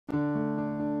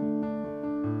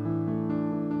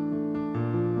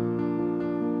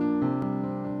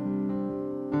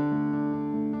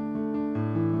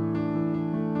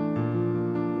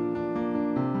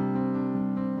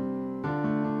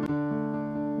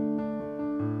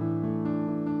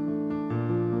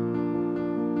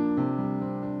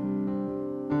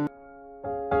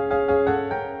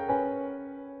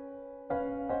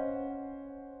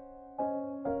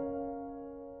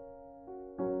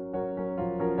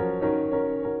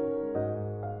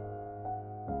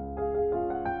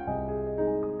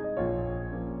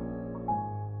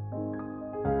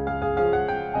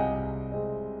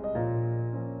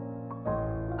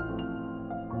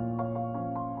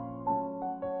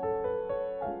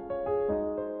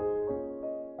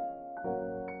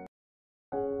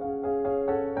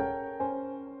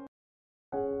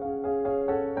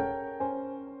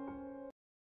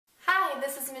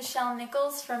Michele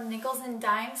Nichols from Nichols and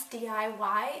Dimes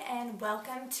DIY, and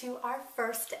welcome to our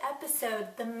first episode,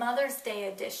 the Mother's Day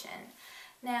edition.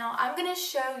 Now, I'm going to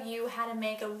show you how to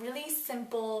make a really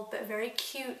simple but very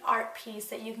cute art piece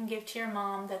that you can give to your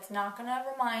mom that's not going to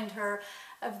remind her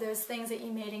of those things that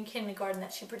you made in kindergarten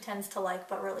that she pretends to like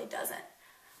but really doesn't.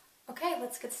 Okay,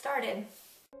 let's get started.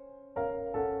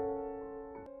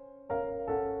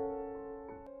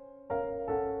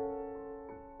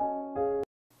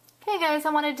 Hey guys, I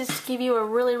wanted to just give you a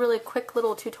really quick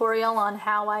little tutorial on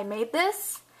how I made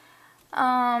this.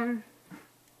 I'm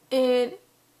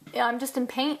just in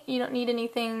paint. You don't need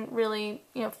anything really,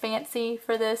 fancy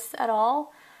for this at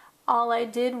all. All I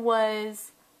did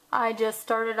was I just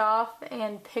started off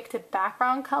and picked a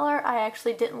background color. I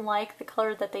actually didn't like the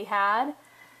color that they had,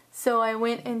 so I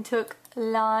went and took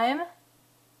lime,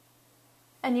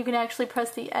 and you can actually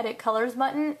press the edit colors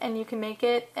button and you can make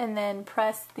it, and then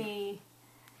press the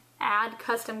add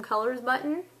custom colors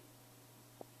button.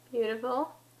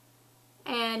 Beautiful.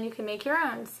 And you can make your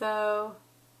own, so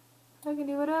I can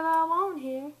do whatever I want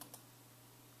here.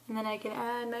 And then I can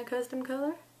add my custom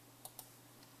color,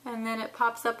 and then it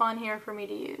pops up on here for me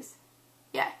to use.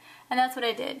 Yeah, and that's what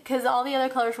I did, because all the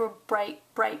other colors were bright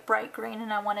green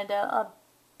and I wanted a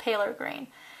paler green.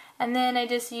 And then I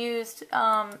just used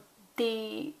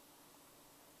the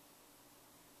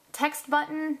text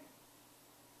button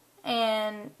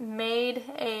and made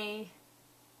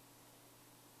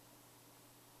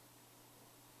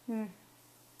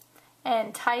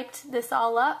and typed this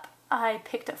all up. I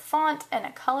picked a font and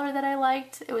a color that I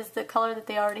liked. It was the color that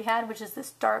they already had, which is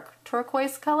this dark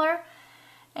turquoise color,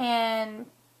 and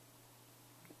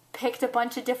picked a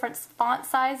bunch of different font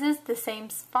sizes, the same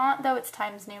font though, it's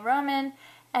Times New Roman.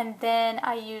 And then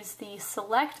I used the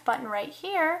select button right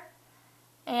here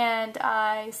and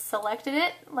I selected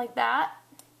it like that.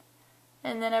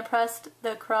 And then I pressed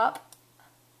the crop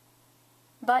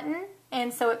button,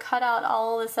 and so it cut out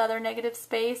all this other negative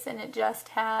space and it just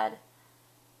had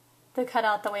the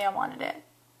cutout the way I wanted it.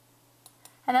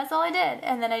 And that's all I did.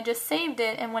 And then I just saved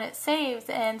it, and when it saves,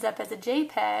 it ends up as a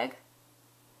JPEG.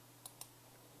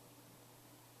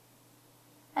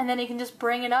 And then you can just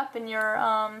bring it up in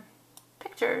your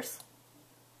pictures.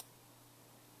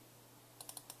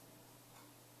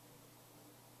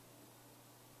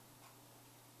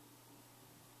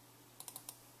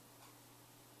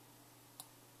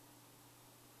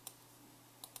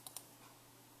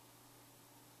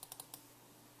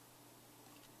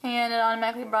 And it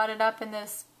automatically brought it up in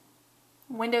this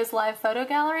Windows Live photo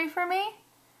gallery for me.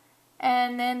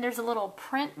 And then there's a little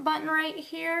print button right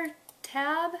here,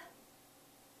 tab,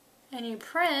 and you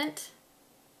print,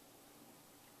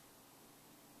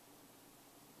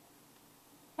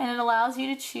 and it allows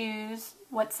you to choose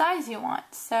what size you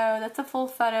want. So that's a full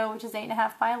photo, which is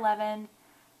 8.5 by 11,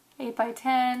 8 by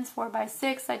 10s, 4 by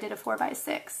 6. I did a 4 by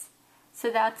 6. So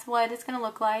that's what it's going to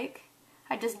look like.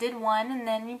 I just did one, and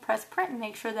then you press print and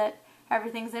make sure that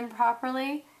everything's in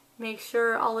properly. Make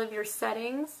sure all of your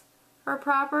settings are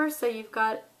proper, so you've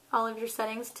got all of your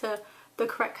settings to the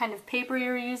correct kind of paper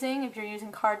you're using. If you're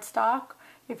using cardstock,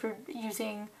 if you're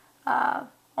using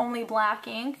only black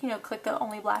ink, click the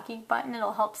only black ink button.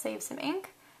 It'll help save some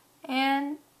ink.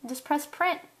 And just press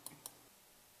print.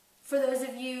 For those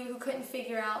of you who couldn't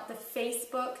figure out the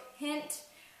Facebook hint,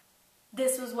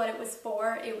 this was what it was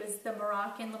for. It was the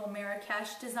Moroccan little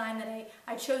Marrakesh design that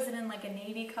I chose it in like a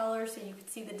navy color so you could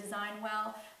see the design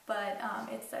well, but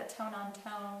it's a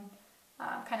tone-on-tone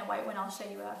kind of white one. I'll show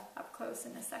you up close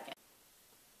in a second.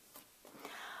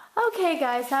 Okay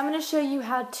guys, I'm going to show you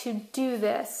how to do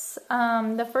this.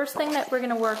 The first thing that we're going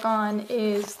to work on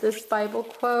is this Bible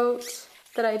quote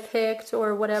that I picked,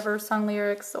 or whatever, song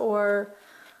lyrics or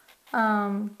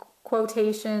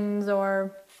quotations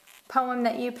or poem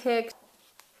that you picked.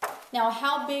 Now,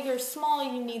 how big or small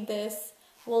you need this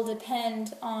will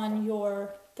depend on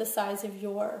the size of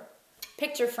your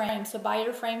picture frame. So buy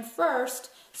your frame first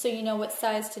so you know what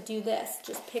size to do this.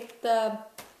 Just pick the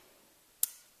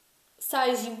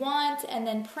size you want and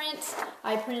then print.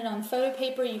 I printed on photo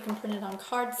paper. You can print it on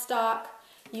cardstock.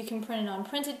 You can print it on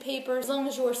printed paper. As long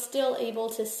as you're still able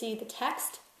to see the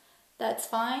text, that's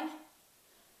fine.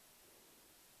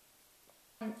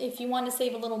 If you want to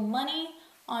save a little money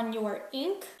on your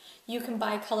ink, you can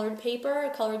buy colored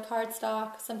paper, colored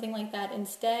cardstock, something like that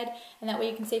instead, and that way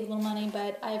you can save a little money,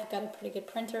 but I've got a pretty good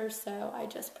printer, so I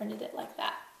just printed it like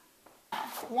that.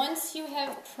 Once you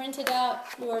have printed out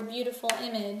your beautiful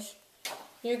image,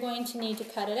 you're going to need to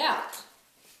cut it out.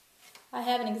 I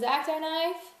have an X-Acto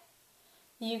knife.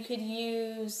 You could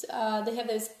use, they have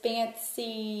those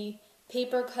fancy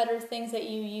paper cutter things that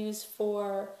you use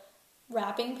for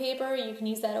wrapping paper, you can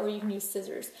use that, or you can use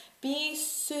scissors. Be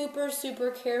super,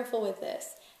 super careful with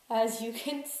this. As you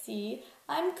can see,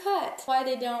 I'm cut. Why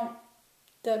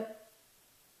the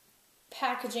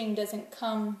packaging doesn't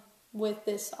come with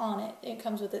this on it. It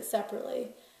comes with it separately.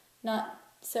 Not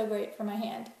so great for my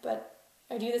hand, but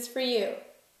I do this for you.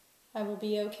 I will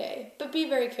be okay. But be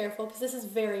very careful because this is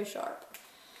very sharp.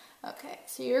 Okay,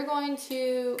 so you're going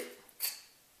to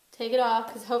take it off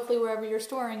because hopefully wherever you're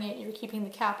storing it, you're keeping the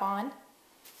cap on. And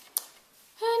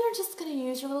you're just going to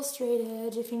use your little straight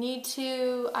edge. If you need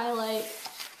to, I like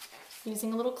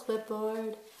using a little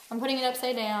clipboard. I'm putting it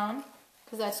upside down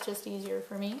because that's just easier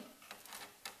for me.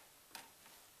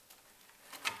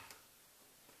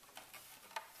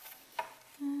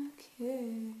 Okay,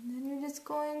 and then you're just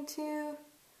going to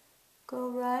go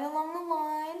right along the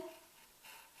line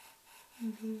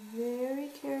and be very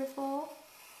careful.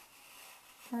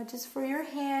 Not just for your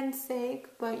hand's sake,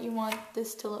 but you want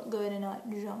this to look good and not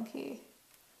junky.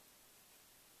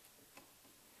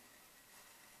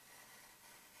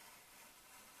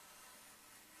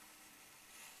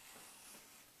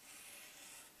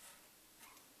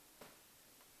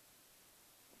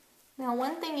 Now,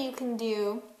 one thing you can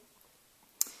do,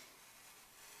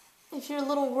 if you're a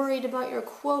little worried about your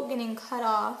quote getting cut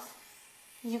off,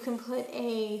 you can put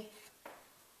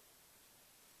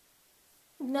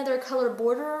another color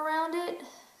border around it,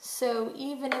 so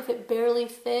even if it barely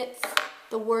fits,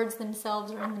 the words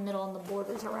themselves are in the middle and the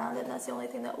border's around it, and that's the only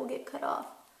thing that will get cut off.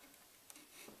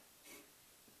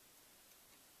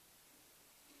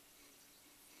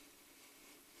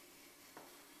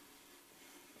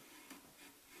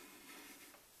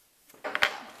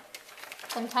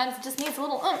 Sometimes it just needs a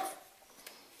little oomph.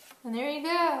 And there you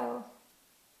go.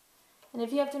 And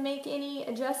if you have to make any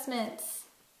adjustments,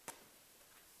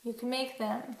 you can make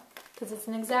them because it's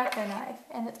an X-Acto knife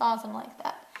and it's awesome like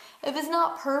that. If it's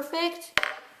not perfect,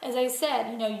 as I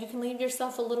said, you can leave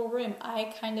yourself a little room.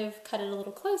 I kind of cut it a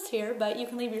little close here, but you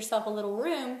can leave yourself a little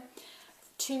room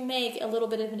to make a little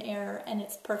bit of an error, and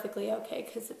it's perfectly okay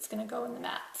because it's going to go in the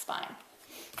mat. It's fine.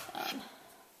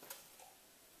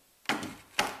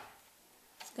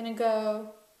 It's going to go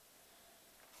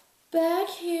back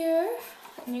here,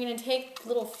 and you're going to take the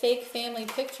little fake family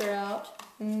picture out.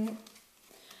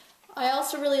 I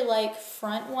also really like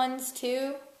front ones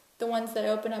too, the ones that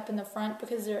open up in the front,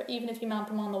 because they're, even if you mount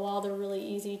them on the wall, they're really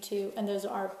easy to, and those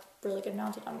are really good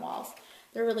mounted on walls.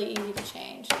 They're really easy to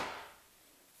change.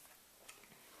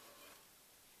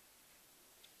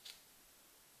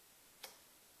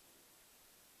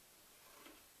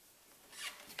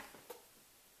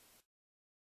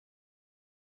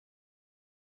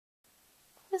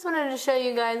 I just wanted to show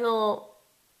you guys a little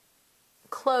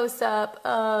close-up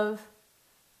of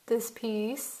this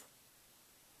piece.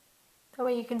 That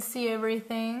way you can see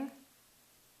everything.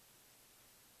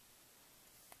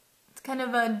 It's kind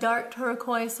of a dark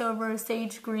turquoise over a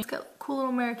sage green. It's got a cool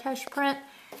little Marrakesh print.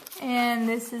 And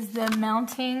this is the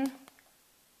mounting.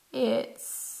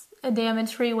 It's a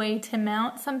damage-free way to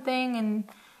mount something, and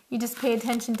you just pay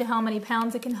attention to how many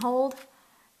pounds it can hold,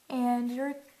 and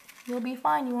you'll be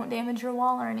fine. You won't damage your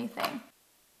wall or anything.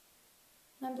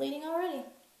 I'm bleeding already.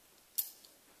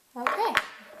 Okay,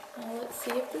 now let's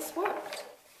see if this worked.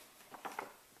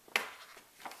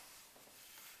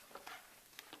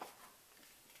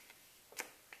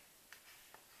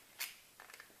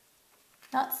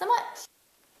 Not so much.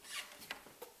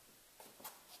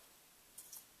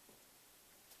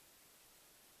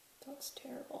 That's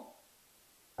terrible.